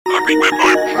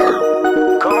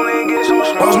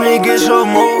Watch me get some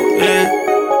more, yeah.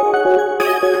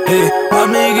 Yeah, watch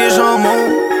me get some more.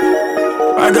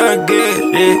 I got gas,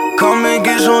 yeah. Come and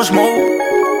get some smoke,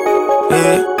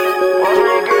 yeah. Watch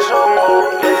me get some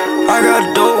more, yeah. I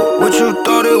got dope, what you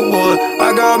thought it was?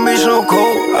 I got me some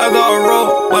coke, I got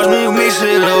rope. Watch me mix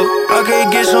it up, I can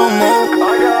get some more.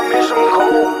 I got me some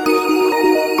coke.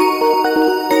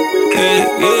 Yeah,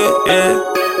 yeah, yeah.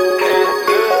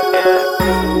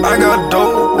 I got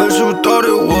dope, what you thought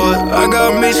it was? I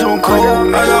got me some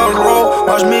coke, I got rope.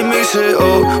 Watch me mix it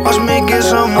up, watch me get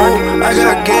some more. I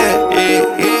got gas, yeah,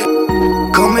 yeah.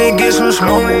 Come and get some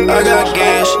smoke, I got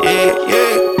gas, yeah,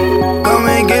 yeah. Come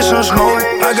and get some smoke,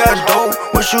 I got dope,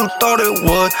 what you thought it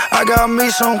was? I got me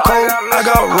some coke, I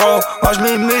got rope. Watch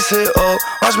me mix it up,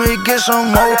 watch me get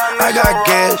some more. I got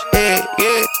gas, yeah,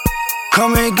 yeah.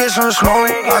 Come and get some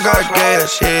smoke, I got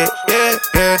gas, yeah, yeah,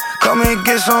 yeah. Come and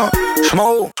get some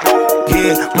smoke,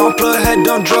 yeah. My plug had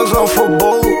done drugs off for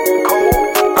bold.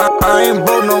 I ain't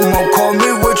broke no more, call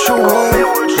me what you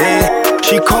want, yeah.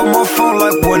 She called my phone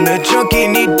like when the junkie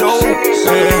need dope,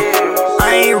 yeah.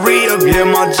 I ain't re-up, yeah,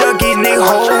 my junkies need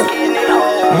hope.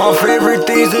 My favorite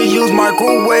things to use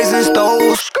microwaves and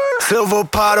stoves. Silver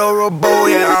pot or a bowl,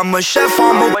 yeah, I'm a chef,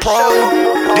 I'm a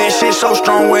pro. This shit so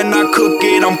strong when I cook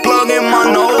it, I'm plugging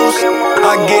my nose.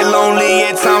 I get lonely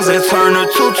at times and turn a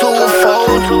 2 to a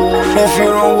 4. If you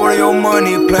don't water your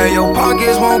money, play, your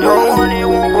pockets won't grow.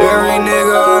 Every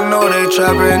nigga I know they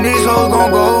trapping, these hoes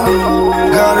gon' go.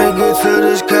 Gotta get to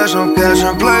this cash, I'm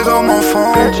catching plays on my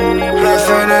phone. If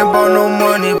it ain't about no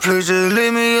money, please just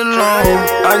leave me alone.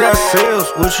 I got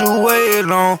sales, what you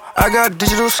waiting on? I got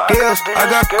digital scales, I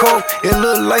got coke, it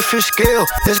look like fish scale.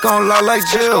 It's gon' lie like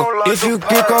jail. If you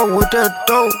get caught with that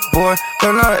dope, boy,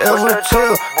 then I ever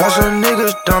tell. Got some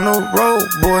niggas down the road,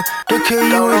 boy, they kill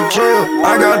you in jail.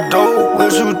 I got dope,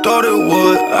 what you thought it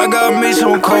was? I got me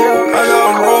some coke, I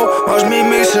got roll. Watch me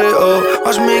mix it up,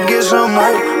 watch me get some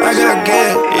more. I got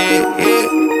gas, yeah, yeah.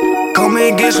 Come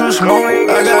and get some smoke,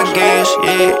 I got gas,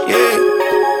 yeah, yeah.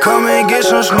 Come and get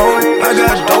some smoke, I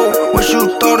got dope, what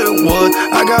you thought it was?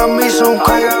 I got me some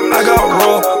coke, I got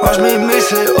roll. Watch me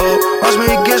mix it up, watch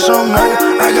me get some more.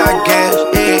 I got gas,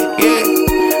 yeah,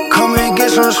 yeah. Come and get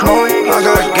some smoke, I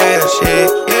got gas, yeah,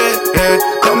 yeah, yeah.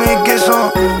 Come and get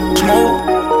some smoke,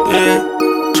 yeah,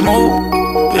 smoke,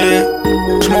 yeah,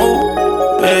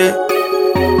 smoke, yeah.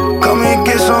 Come and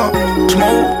get some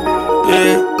smoke.